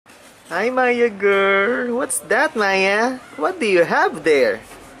Hi, Maya girl. What's that, Maya? What do you have there?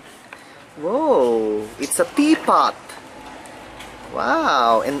 Whoa, it's a teapot.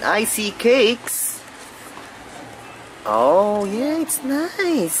 Wow, and I see cakes. Oh, yeah, it's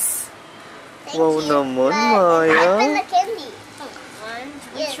nice. Wow naman, Maya. Open the candy.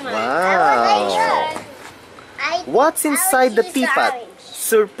 Which one? Wow. What's inside the teapot?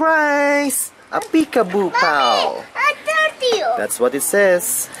 Surprise! A peekaboo pow. That's what it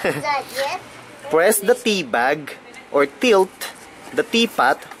says. Press the tea bag or tilt the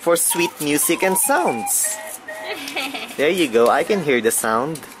teapot for sweet music and sounds. There you go, I can hear the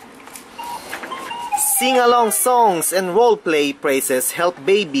sound. Sing-along songs and role-play phrases help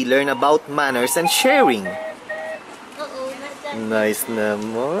baby learn about manners and sharing. Nice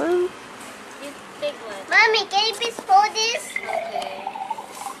naman. You take one. Mommy, can you please hold this? Okay.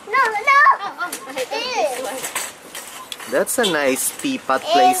 No. I take this one. That's a nice teapot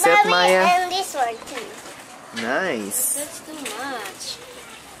playset, Maya. And this one too. Nice. That's too much.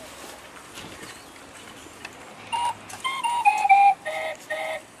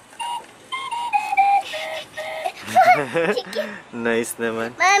 Nice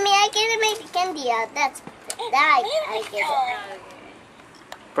naman. Mommy, I can make the candy out. That's that. I get it.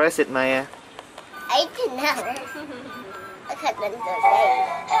 Press it, Maya. I can now. Look at them.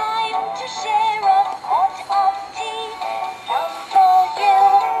 Time to share a pot of tea. Some for you,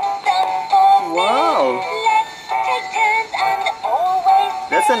 some for me. Wow. Let's take turns and always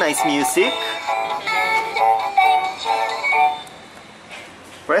That's a nice music. and thank you.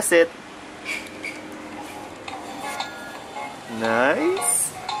 Press it.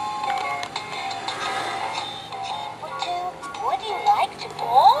 Nice. Would you like to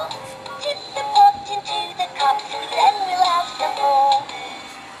pour? Tip the pot into the cups, then we'll have some more.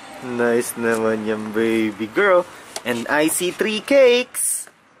 Nice naman yung baby girl. And I see 3 cakes.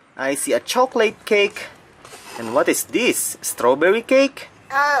 I see a chocolate cake. And what is this? Strawberry cake?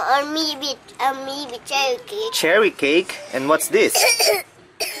 Or maybe cherry cake. Cherry cake? And what's this?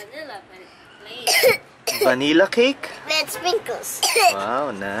 Vanilla, but plain. Vanilla cake? Red sprinkles.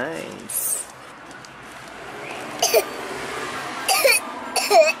 Wow, nice.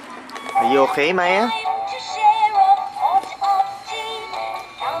 Are you okay, Maya? Time to share a pot of tea.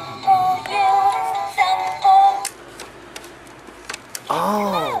 Some for you, some for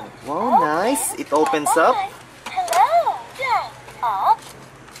Oh, wow, nice. It opens up. Hello, down, up,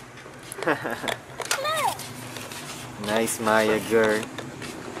 Nice, Maya girl.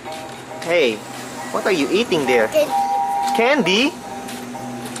 Hey, what are you eating there? Candy?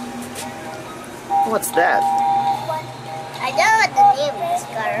 What's that? I don't know what the name is,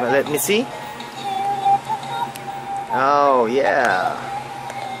 Carl. Well, let me see. Oh, yeah.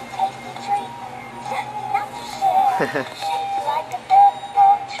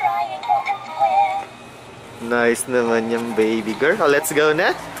 Nice naman yung baby girl. Oh, let's go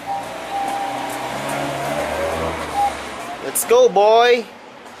na. Let's go, boy.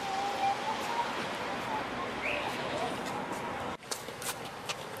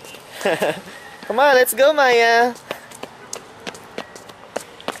 Come on, let's go, Maya.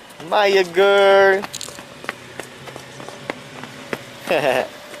 Maya girl.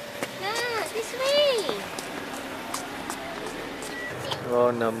 This way.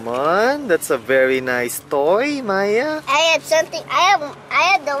 Oh naman, that's a very nice toy, Maya. I had something. I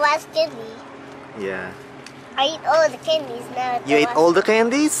had the last candy. Yeah. I eat all the candies now. You ate all the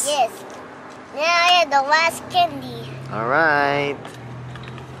candies? Yes. Now I had the last candy. All right.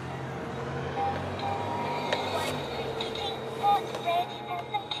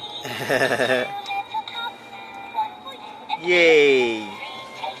 Yay.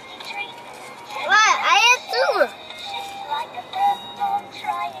 What? I had two.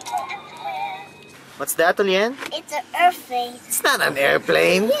 What's that, Hulyan? It's an airplane. It's not an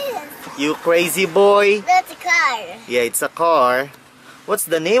airplane. Yes. You crazy boy. That's a car. Yeah, it's a car. What's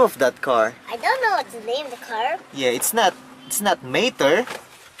the name of that car? I don't know what's the name of the car. Yeah, it's not Mater.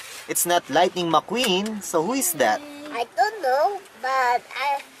 It's not Lightning McQueen. So who is that? I don't know, but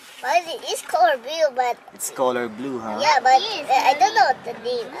it is color blue, but It's color blue, huh? yeah, but I don't know what the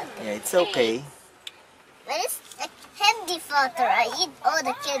name of it. Yeah, it's okay. But it's a candy flutter. I eat all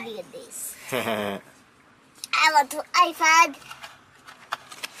the candy in this. I want to iPad.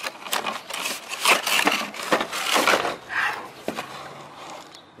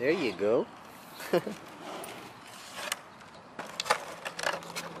 There you go.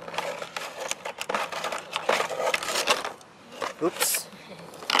 Oops.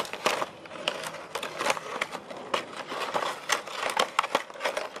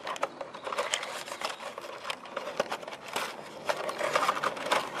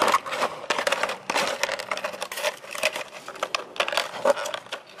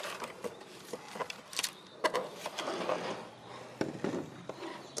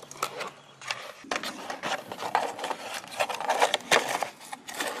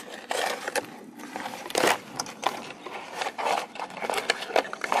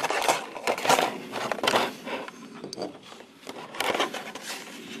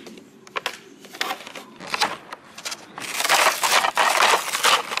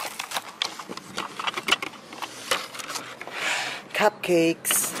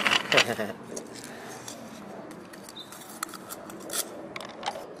 cupcakes.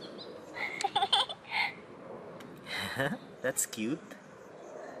 That's cute.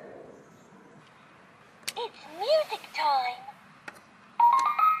 It's music time.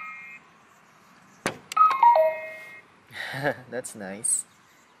 That's nice.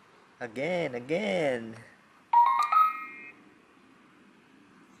 Again, again.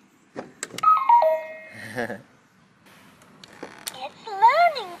 It's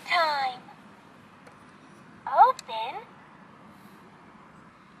learning time. Open.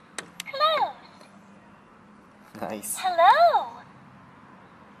 Close. Nice. Hello.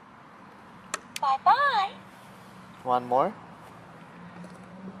 Bye-bye. One more.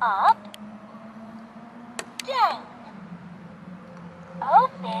 Up. Down.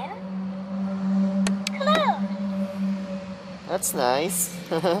 Open. Close. That's nice.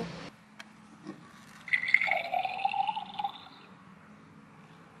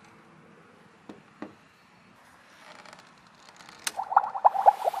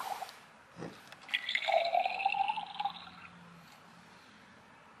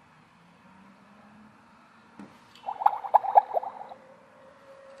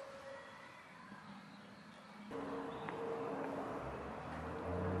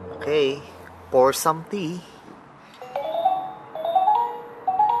 Okay, pour some tea.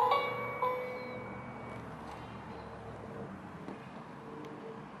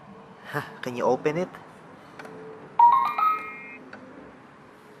 Can you open it?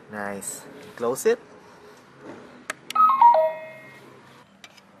 Nice. Close it.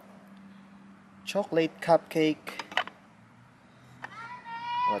 Chocolate cupcake.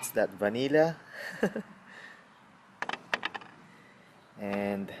 What's that? Vanilla?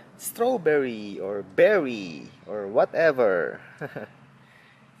 And strawberry or berry or whatever.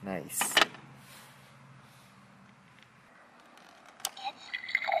 Nice.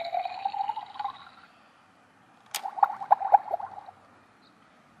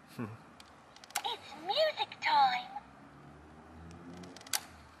 It's music time.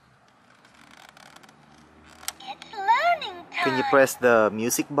 It's learning time. Can you press the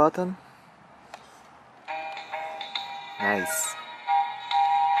music button? Nice.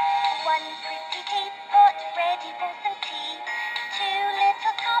 One pretty teapot ready for some tea. Two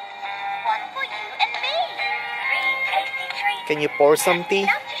little cups, one for you and me. Three tasty treats. Can you pour some tea?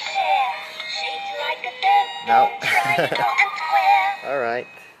 Enough to share. Shaped like a birthday No. triangle and square. All right.